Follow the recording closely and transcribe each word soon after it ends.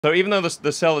So even though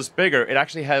the cell is bigger, it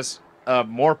actually has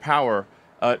more power.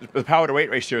 The power to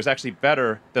weight ratio is actually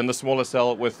better than the smaller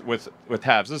cell with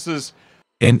halves. This is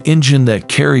an engine that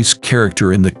carries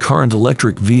character in the current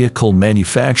electric vehicle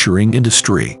manufacturing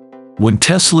industry. When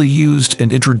Tesla used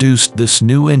and introduced this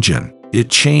new engine, it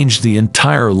changed the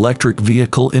entire electric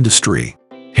vehicle industry.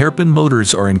 Hairpin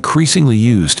motors are increasingly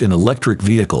used in electric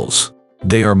vehicles.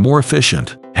 They are more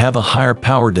efficient, have a higher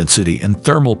power density and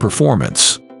thermal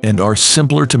performance, and are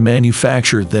simpler to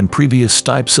manufacture than previous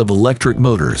types of electric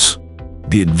motors.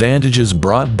 The advantages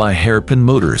brought by hairpin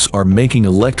motors are making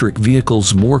electric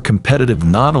vehicles more competitive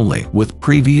not only with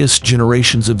previous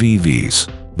generations of EVs,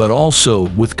 but also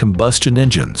with combustion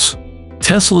engines.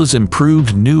 Tesla's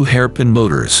improved new hairpin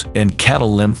motors and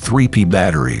Catalyst 3P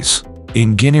batteries.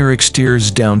 sNewEngine steers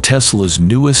down Tesla's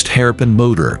newest hairpin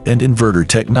motor and inverter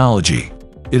technology.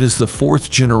 It is the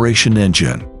 4th generation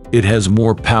engine. It has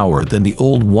more power than the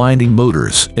old winding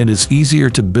motors and is easier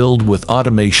to build with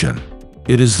automation.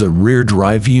 It is the rear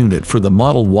drive unit for the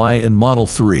Model Y and Model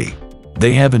 3.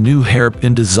 They have a new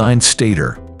hairpin design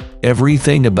stator.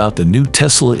 Everything about the new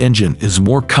Tesla engine is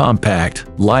more compact,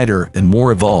 lighter, and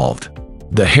more evolved.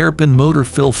 The hairpin motor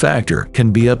fill factor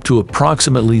can be up to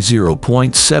approximately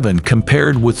 0.7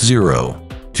 compared with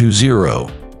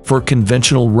 0.20 for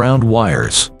conventional round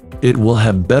wires. It will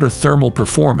have better thermal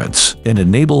performance and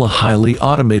enable a highly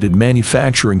automated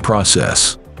manufacturing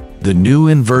process. The new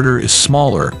inverter is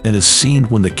smaller and is seen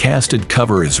when the casted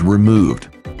cover is removed.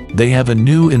 They have a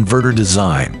new inverter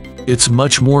design. It's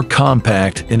much more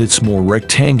compact and it's more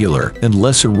rectangular and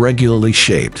less irregularly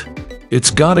shaped. It's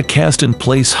got a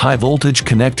cast-in-place high-voltage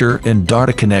connector and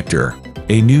data connector,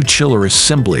 a new chiller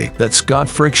assembly that's got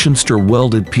friction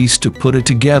stir-welded piece to put it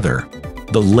together.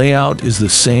 The layout is the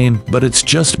same, but it's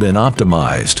just been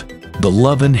optimized. The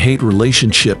love and hate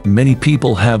relationship many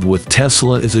people have with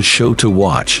Tesla is a show to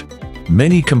watch.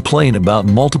 Many complain about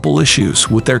multiple issues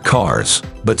with their cars,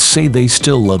 but say they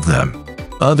still love them.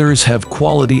 Others have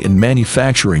quality and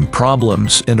manufacturing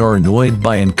problems and are annoyed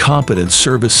by incompetent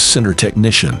service center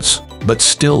technicians, but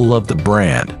still love the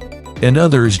brand. And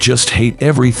others just hate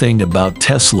everything about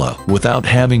Tesla without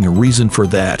having a reason for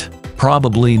that,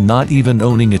 probably not even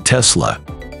owning a Tesla.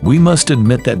 We must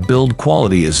admit that build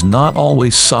quality is not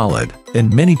always solid,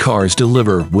 and many cars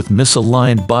deliver with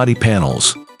misaligned body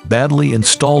panels, badly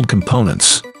installed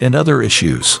components, and other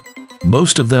issues.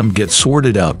 Most of them get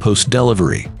sorted out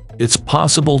post-delivery. It's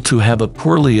possible to have a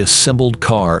poorly assembled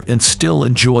car and still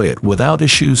enjoy it without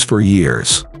issues for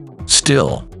years.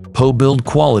 Still, poor build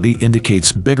quality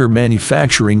indicates bigger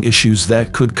manufacturing issues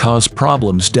that could cause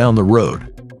problems down the road.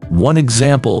 One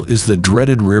example is the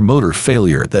dreaded rear motor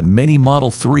failure that many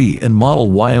Model 3 and Model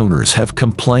Y owners have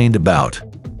complained about.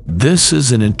 This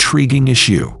is an intriguing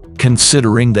issue,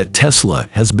 considering that Tesla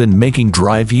has been making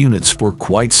drive units for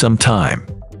quite some time.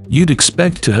 You'd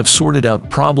expect to have sorted out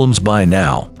problems by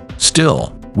now.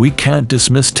 Still, we can't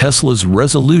dismiss Tesla's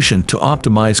resolution to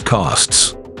optimize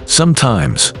costs.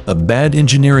 Sometimes, a bad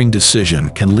engineering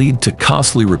decision can lead to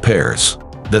costly repairs.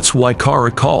 That's why car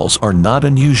recalls are not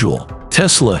unusual.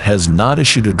 Tesla has not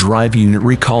issued a drive unit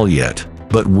recall yet,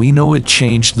 but we know it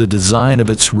changed the design of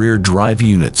its rear drive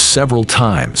unit several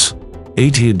times.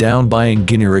 Data down by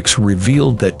sNewEngine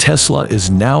revealed that Tesla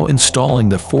is now installing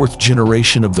the 4th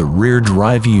generation of the rear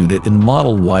drive unit in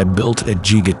Model Y built at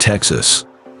Giga, Texas.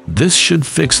 This should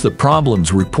fix the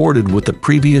problems reported with the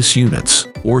previous units,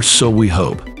 or so we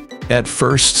hope. At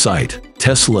first sight,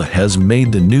 Tesla has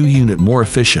made the new unit more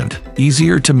efficient,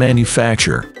 easier to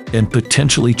manufacture, and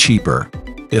potentially cheaper.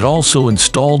 It also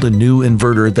installed a new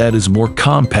inverter that is more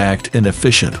compact and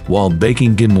efficient while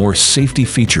baking in more safety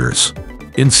features.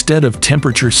 Instead of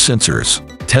temperature sensors,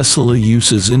 Tesla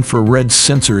uses infrared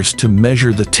sensors to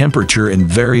measure the temperature in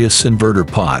various inverter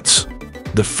pots.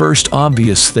 The first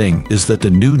obvious thing is that the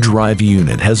new drive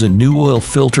unit has a new oil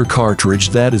filter cartridge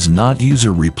that is not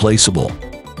user replaceable.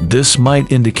 This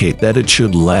might indicate that it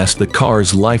should last the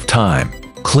car's lifetime,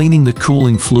 cleaning the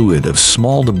cooling fluid of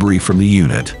small debris from the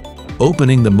unit.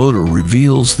 Opening the motor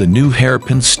reveals the new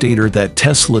hairpin stator that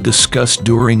Tesla discussed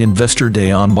during Investor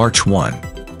Day on March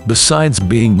 1. Besides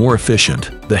being more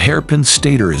efficient, the hairpin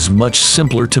stator is much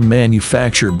simpler to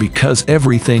manufacture because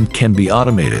everything can be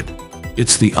automated.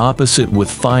 It's the opposite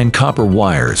with fine copper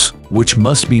wires, which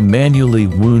must be manually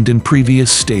wound in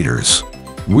previous stators.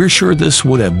 We're sure this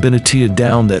would have been a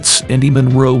teardown that Sandy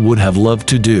Munro would have loved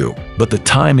to do, but the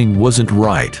timing wasn't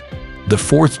right. The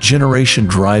 4th generation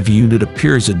drive unit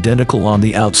appears identical on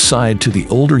the outside to the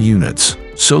older units,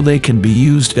 so they can be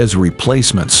used as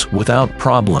replacements without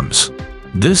problems.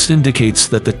 This indicates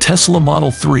that the Tesla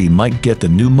Model 3 might get the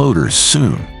new motors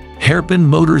soon. Hairpin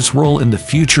motors' role in the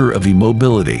future of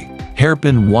e-mobility.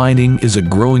 Hairpin winding is a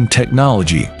growing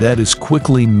technology that is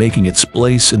quickly making its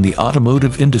place in the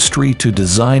automotive industry to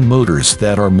design motors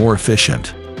that are more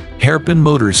efficient. Hairpin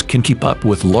motors can keep up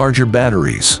with larger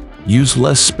batteries, use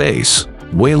less space,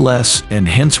 weigh less, and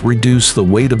hence reduce the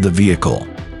weight of the vehicle.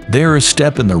 They're a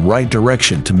step in the right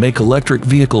direction to make electric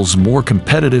vehicles more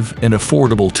competitive and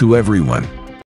affordable to everyone.